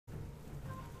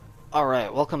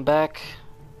Alright, welcome back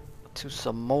to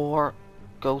some more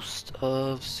Ghost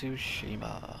of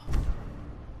Tsushima.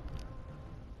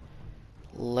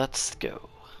 Let's go.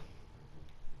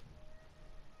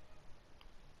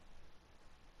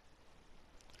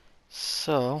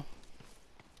 So,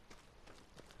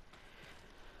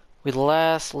 we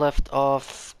last left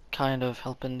off kind of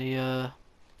helping the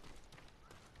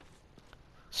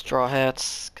Straw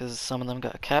Hats because some of them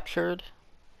got captured.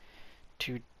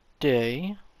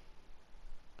 Today,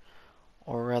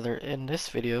 or rather in this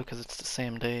video, because it's the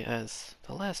same day as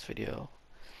the last video,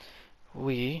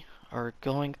 we are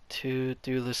going to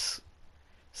do this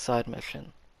side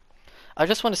mission. I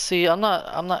just want to see, I'm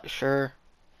not sure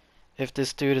if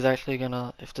this dude is actually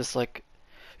gonna, if this like,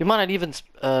 we might not even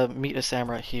meet a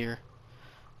samurai here,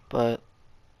 but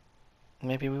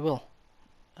maybe we will.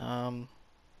 And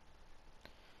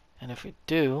if we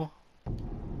do,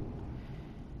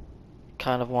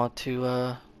 kind of want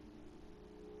to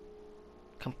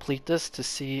complete this to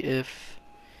see if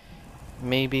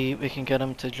maybe we can get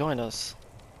him to join us.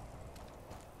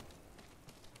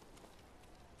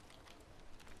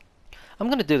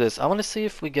 I'm gonna do this. I want to see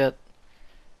if we get,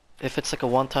 if it's like a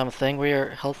one-time thing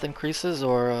where health increases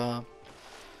or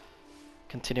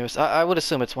continuous. I would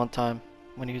assume it's one time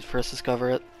when you first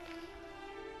discover it.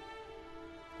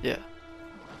 Yeah.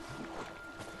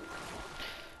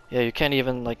 Yeah, you can't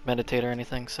even like meditate or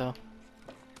anything, so.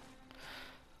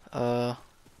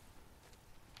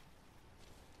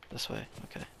 This way,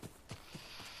 okay.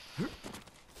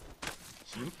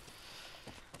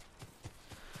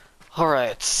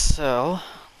 Alright, so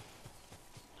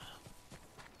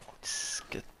let's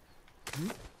get.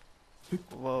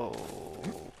 Whoa.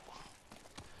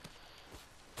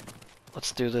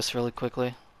 Let's do this really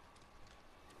quickly.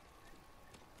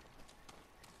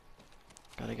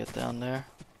 Gotta get down there.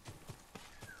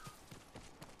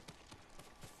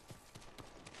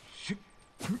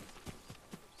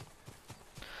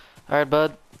 Alright,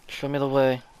 bud. Show me the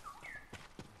way.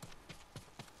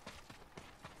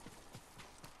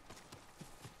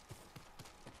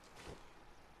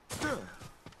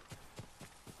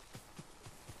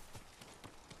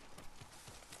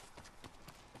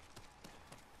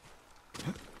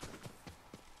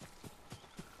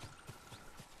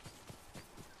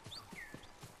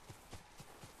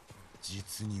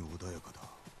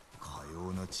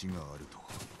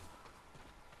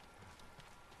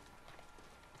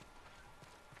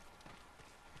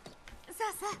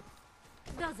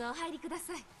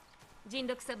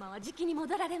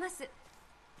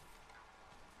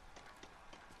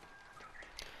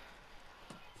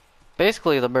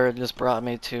 Basically, the bird just brought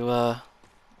me to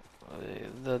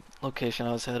the location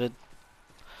I was headed.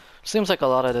 Seems like a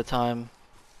lot of the time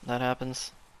that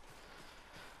happens.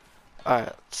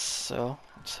 Alright, so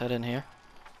let's head in here.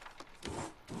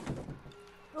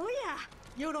 おや、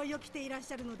鎧を着ていらっ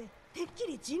しゃるので、てっき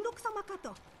り人六様か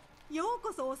と。よう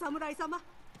こそお侍様。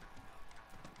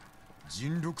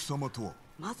人六様とは。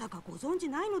まさかご存知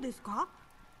ないのですか？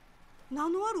名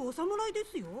のあるお侍で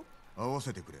すよ。合わ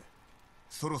せてくれ。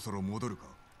そろそろ戻るか。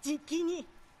じきに、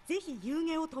ぜひ遊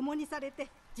戯を共にされて、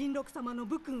人六様の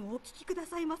武訓をお聞きくだ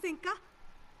さいませんか？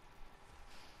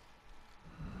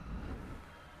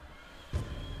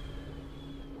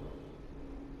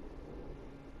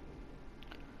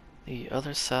 The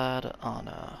other side on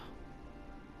a.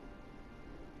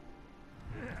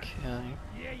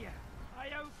 Okay. いやいや、危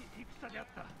うき戦であっ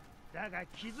た。だが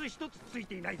傷一つつい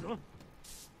ていないぞ。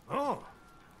ああ、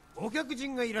お客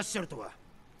人がいらっしゃるとは。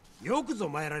よくぞ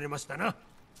参られましたな。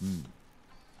うん。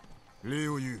礼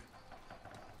を言う。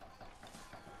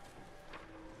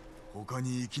他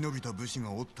に生き延びた武士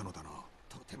がおったのだな。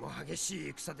とても激しい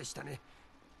戦でしたね。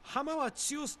浜は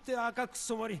血を吸って赤く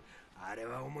染まり、あれ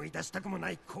は思い出したくも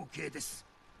ない光景です。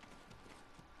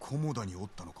菰田におっ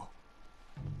たのか。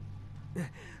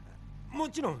も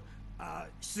ちろん。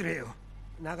失礼よ。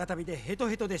長旅でヘト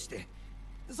ヘトでして。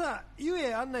さあ、湯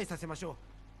へ案内させましょう。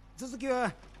続き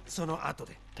はその後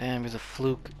で。Damn, he's a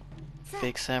fluke.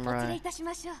 Fake samurai.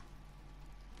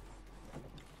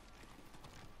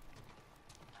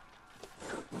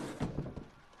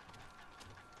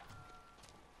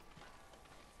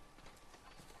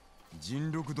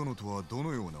 人六殿とはど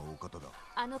のようなお方だ。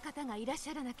あの方がいらっし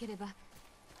ゃらなければ、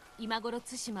今頃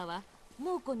対馬は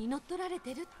猛虎に乗っ取られ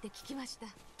てるって聞きました。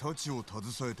太刀を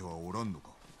携えてはおらんの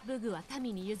か。武具は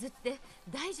民に譲って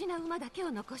大事な馬だけ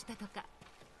を残したとか。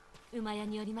馬屋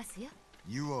によりますよ。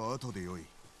湯は後でよい。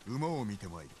馬を見て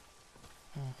まいる。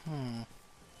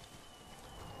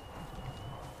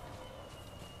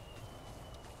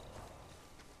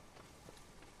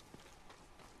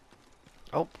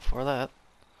Oh, before that.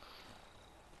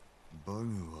 バ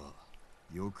グは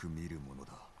よく見るもの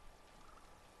だ。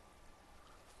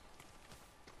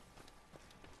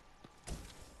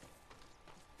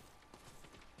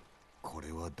こ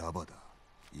れはダバだ。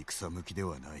戦向きで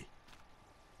はない。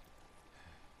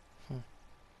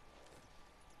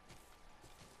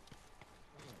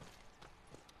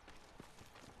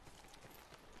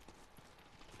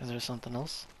Is there something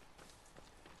else?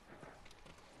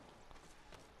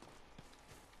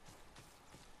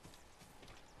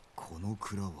 この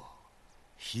蔵は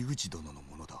樋口殿の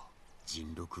ものだ。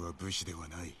人禄は武士では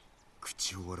ない。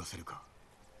口を割らせるか。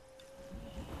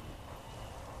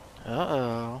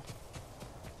Uh-oh.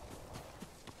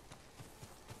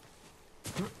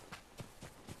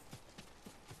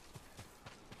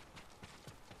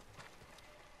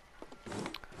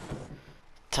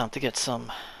 Time to get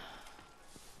some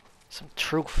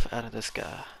truth out of this guy.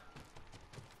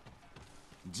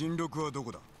 人禄はど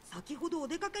こだ。先ほどお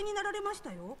出かけになられまし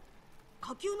たよ。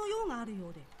火球の用があるよ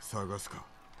うで。探すか。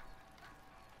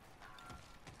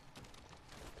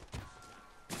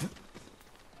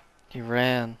He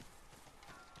ran.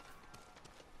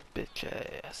 Bitch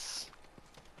ass.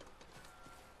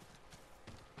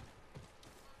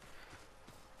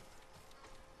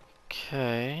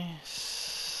 Okay,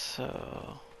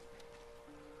 so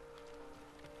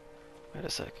wait a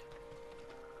sec.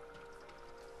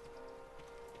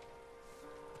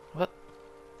 What?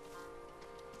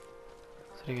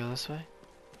 Did he go this way?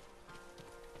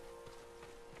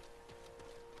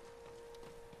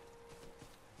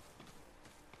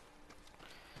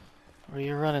 Where are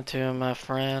you running to, my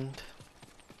friend?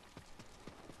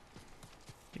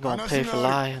 You're gonna pay for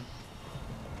lying.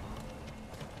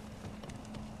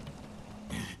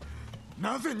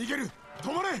 なぜ逃げる。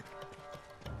止まれ。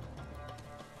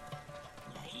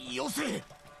よせ。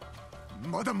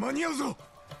まだ間に合うぞ。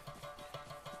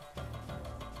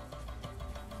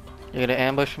You're gonna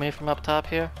ambush me from up top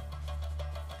here?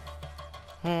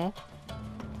 Hmm?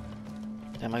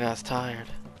 Damn, my guy's tired.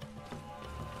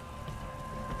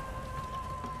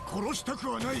 殺したく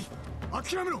はない。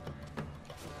諦めろ。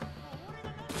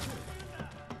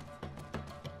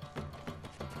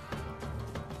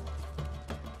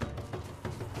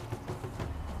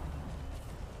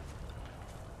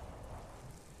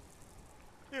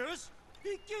よし、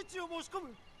一騎打ちを申し込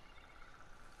む。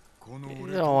この You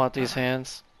俺 don't と want these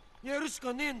hands. やるし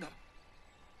かねえんだ。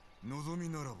望み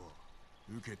ならば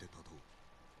受けて立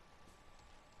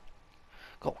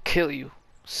とう。 Gonna kill you,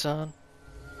 son.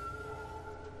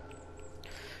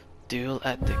 Duel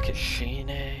at the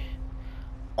Kashine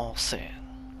Onsen.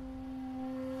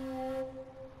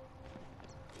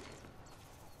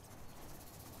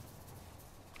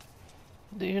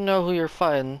 Do you know who you're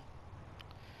fighting?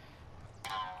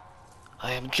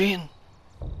 I am Jin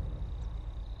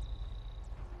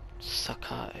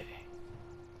Sakai.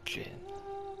 Jin.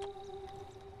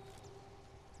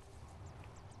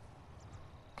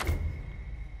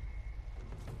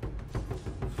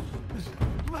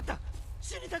 待った。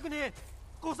死にたくねえ。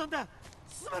降参だ。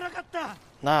すまなかった。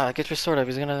 Nah, get your sword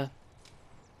up. He's gonna.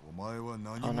 お前は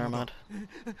何 Oh, never 者 mind. だ。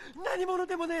何者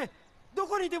でもねえ。ど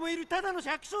こにでもいるただの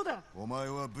百姓だ。お前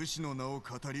は武士の名を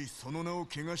語り、その名を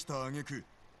汚した挙句、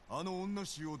あの女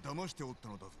衆を騙しておった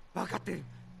のだぞ。分かってる。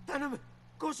頼む。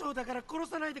五将だから殺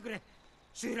さないでくれ。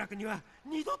集落には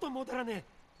二度と戻らね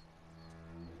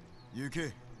え。行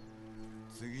け。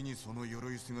次にその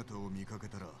鎧姿を見かけ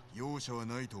たら容赦は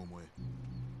ないと思え。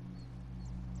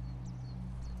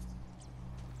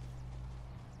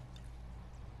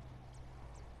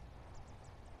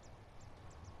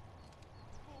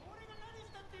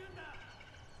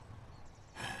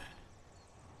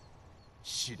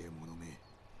試練者め。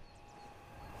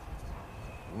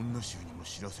女衆にも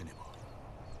知らせねば。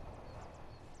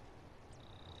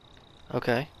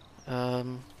 Okay.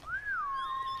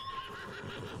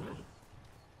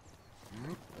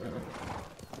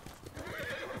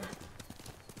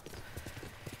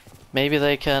 Maybe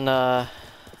they can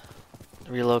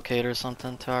relocate or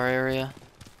something to our area.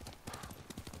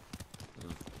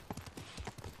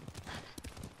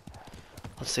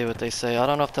 Let's see what they say. I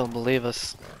don't know if they'll believe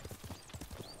us.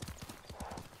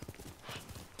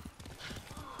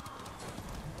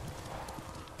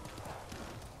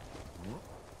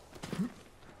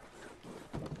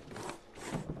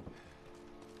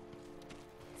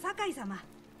 Sakai 様、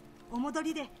お戻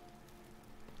りで。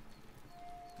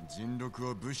人禄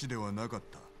は武士ではなかっ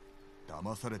た。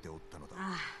騙されておったのだ。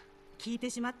ああ、聞いて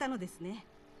しまったのですね。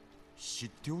知っ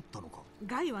ておったのか。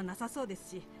害はなさそうで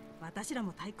すし、私ら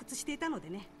も退屈していたので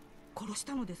ね。殺し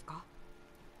たのですか。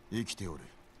生きておる。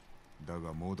だ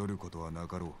が戻ることはな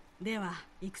かろう。では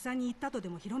戦に行ったとで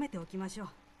も広めておきましょう。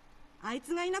あい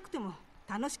つがいなくても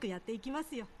楽しくやっていきま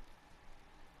すよ。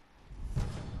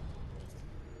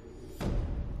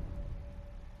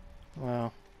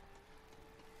Wow.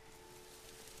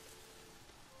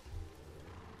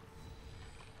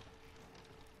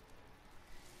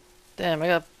 Damn,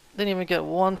 didn't even get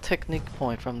one technique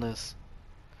point from this.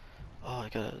 Oh, I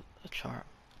got a charm.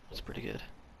 That's pretty good.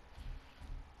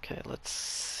 Okay, let's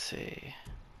see.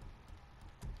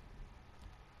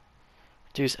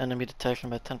 Reduce enemy detection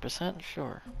by 10%?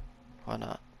 Sure. Why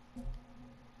not?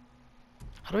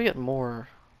 How do we get more?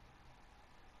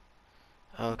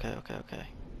 Okay.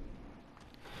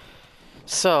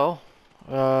 So,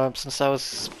 since that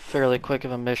was fairly quick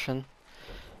of a mission,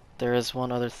 there is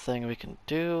one other thing we can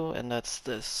do, and that's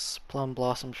this Plum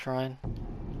Blossom Shrine.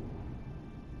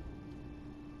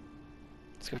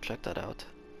 Let's go check that out.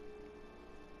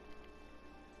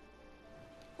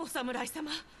 お侍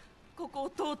様、ここを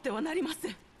通ってはなりませ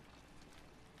ん。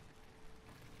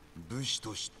武士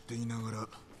と知っていながら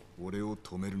俺を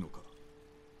止めるのか。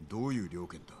どういう了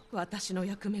見だ。私の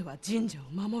役目は神社を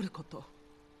守ること。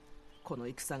この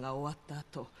戦が終わった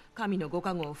後、神のご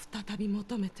加護を再び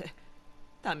求めて、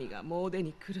民が詣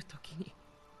に来るときに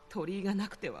鳥居がな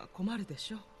くては困るで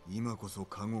しょう。今こそ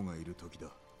加護がいる時だ。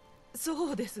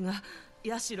そうですが、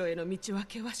社への道は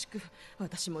険しく、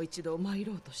私も一度参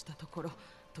ろうとしたところ、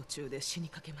途中で死に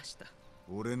かけました。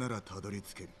俺ならたどり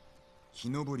着ける。木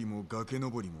登りも崖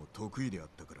登りも得意であっ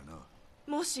たからな。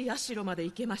もし社まで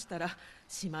行けましたら、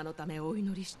島のためお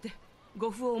祈りして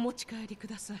ご符をお持ち帰りく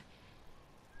ださい。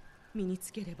身に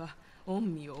つければ御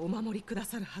身をお守りくだ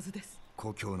さるはずです。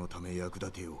故郷のため役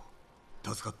立てよう。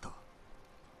助かった。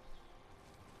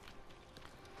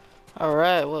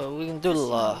Alright, well, we can do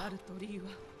あ the る鳥居は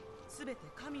すべて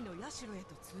神の社へ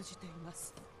と通じていま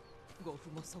す。ご符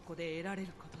もそこで得られ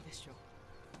ることでしょう。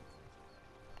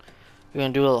We're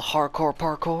gonna do a little hardcore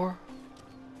parkour.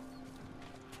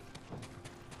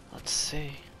 Let's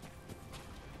see.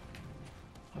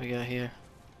 What we got here?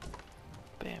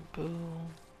 Bamboo.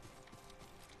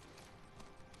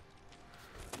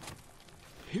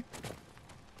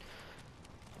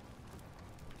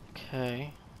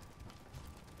 Okay.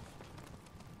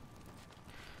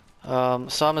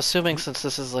 So I'm assuming since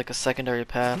this is like a secondary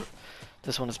path,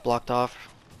 this one is blocked off.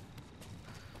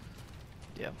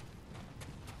 Yeah.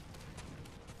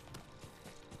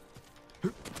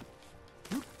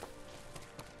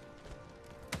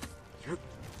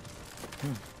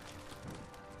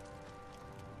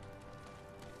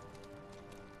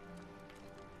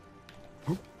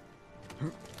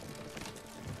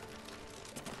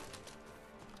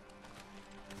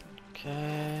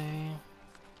 Okay.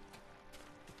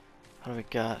 What do we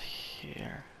got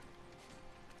here?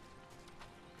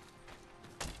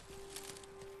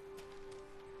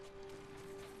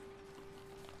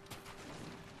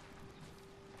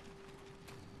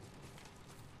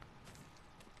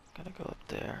 Gotta go up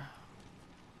there.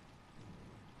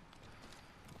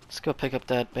 Let's go pick up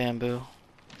that bamboo.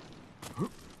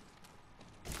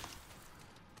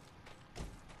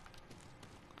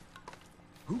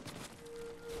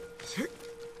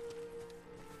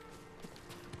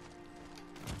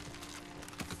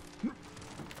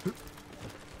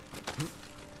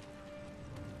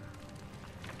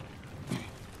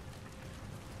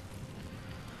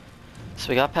 So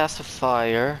we got past the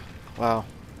fire. Wow.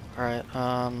 Alright,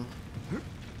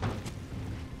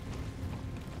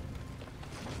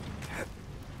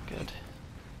 good.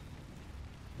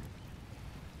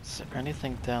 Is there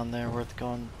anything down there worth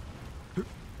going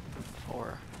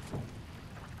for?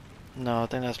 No, I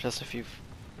think that's just if you've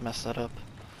messed that up.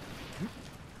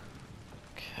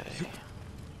 Okay.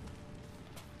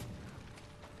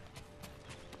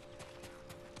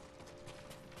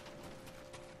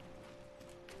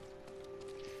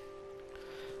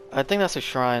 I think that's a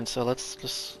shrine, so let's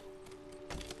just...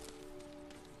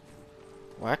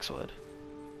 Waxwood.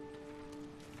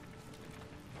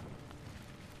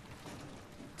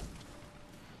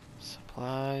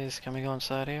 Supplies, can we go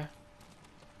inside here?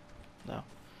 No.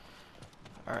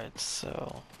 Alright,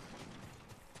 so...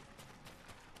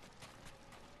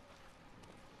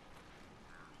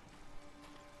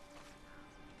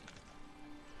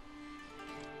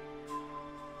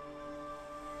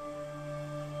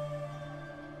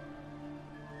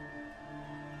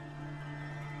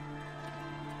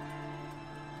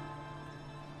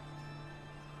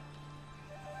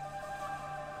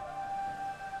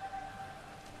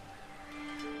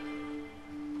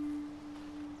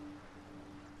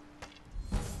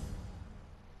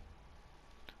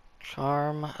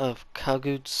 Charm of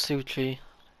Kagutsuchi,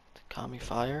 the Kami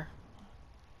Fire.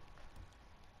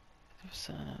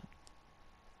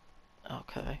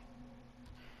 Okay.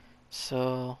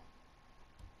 So,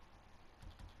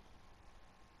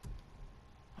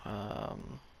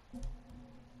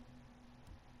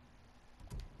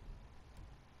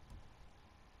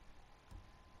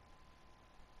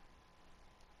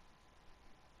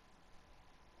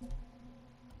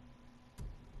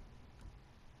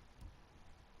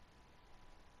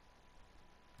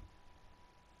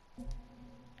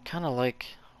 kind of like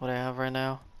what I have right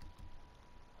now.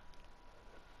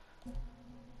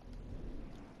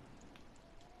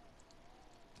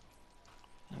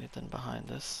 Anything behind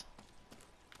this?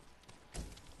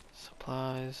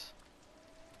 Supplies.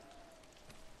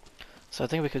 So I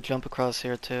think we could jump across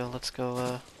here too. Let's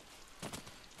go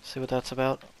see what that's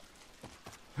about.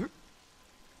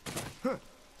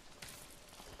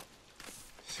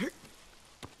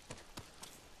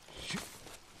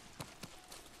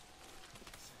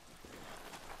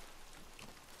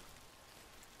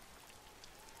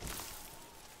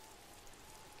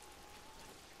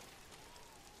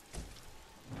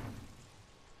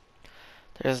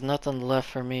 There's nothing left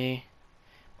for me.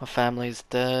 My family's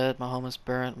dead, my home is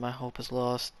burnt, my hope is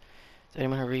lost.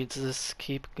 Anyone who reads this,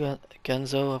 keep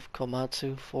Genzo of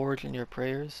Komatsu forward in your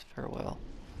prayers. Farewell.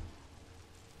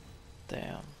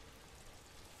 Damn.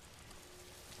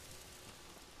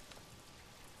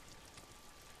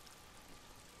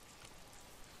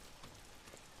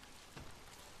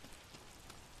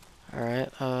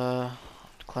 Alright,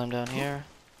 climb down here.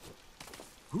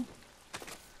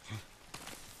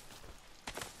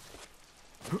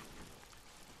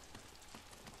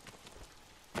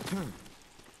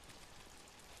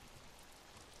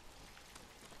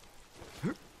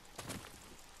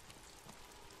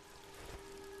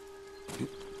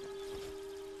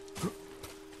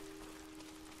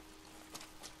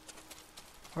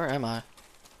 Where am I?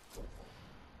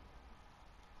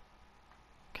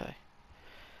 Okay.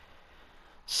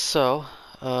 So,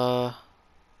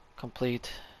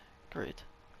 complete. Great.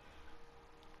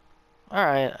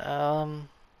 Alright,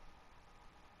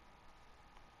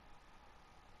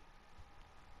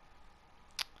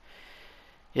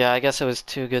 yeah, I guess it was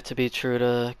too good to be true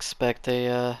to expect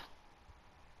a,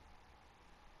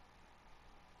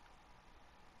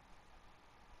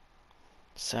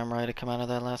 samurai to come out of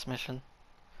that last mission.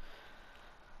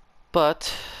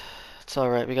 But, it's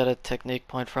alright, we got a technique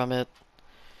point from it.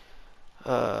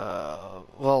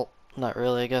 Well, not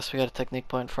really, I guess we got a technique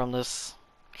point from this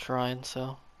shrine,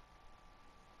 so.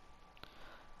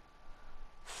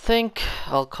 Think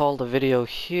I'll call the video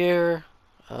here.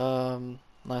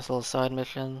 Nice little side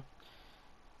mission.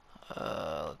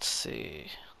 Let's see.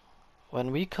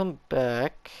 When we come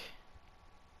back,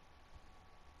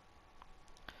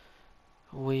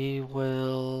 we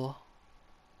will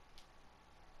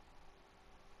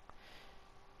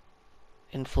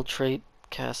infiltrate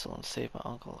castle and save my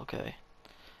uncle. Okay.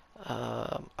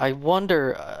 I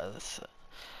wonder.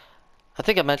 I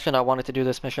think I mentioned I wanted to do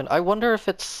this mission. I wonder if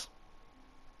it's.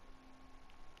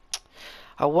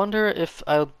 I wonder if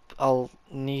I'll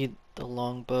need the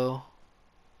longbow.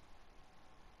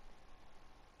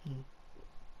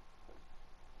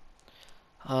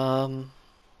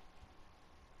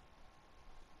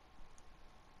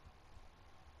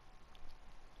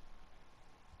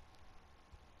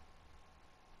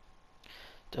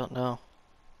 Don't know.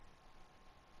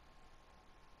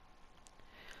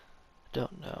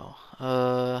 Don't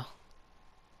know.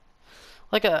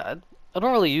 Like I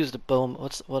don't really use the bow.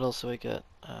 What else do I get?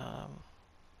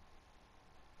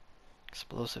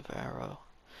 Explosive arrow.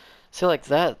 See, like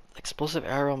that explosive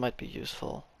arrow might be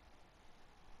useful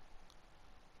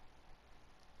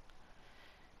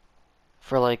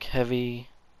for like heavy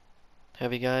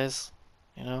guys,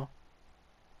 you know.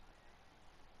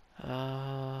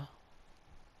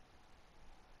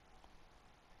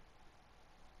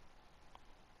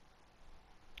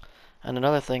 And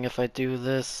another thing, if I do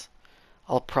this,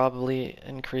 I'll probably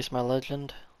increase my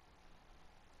legend.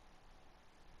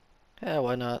 Yeah,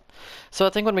 why not? So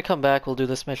I think when we come back, we'll do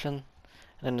this mission.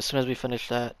 And then as soon as we finish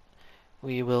that,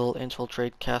 we will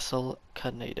infiltrate Castle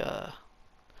Kaneda.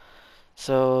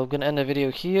 So I'm gonna end the video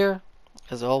here.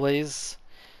 As always,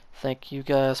 thank you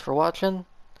guys for watching.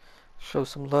 Show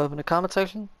some love in the comment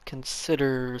section.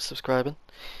 Consider subscribing.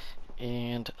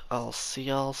 And I'll see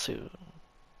y'all soon.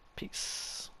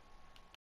 Peace.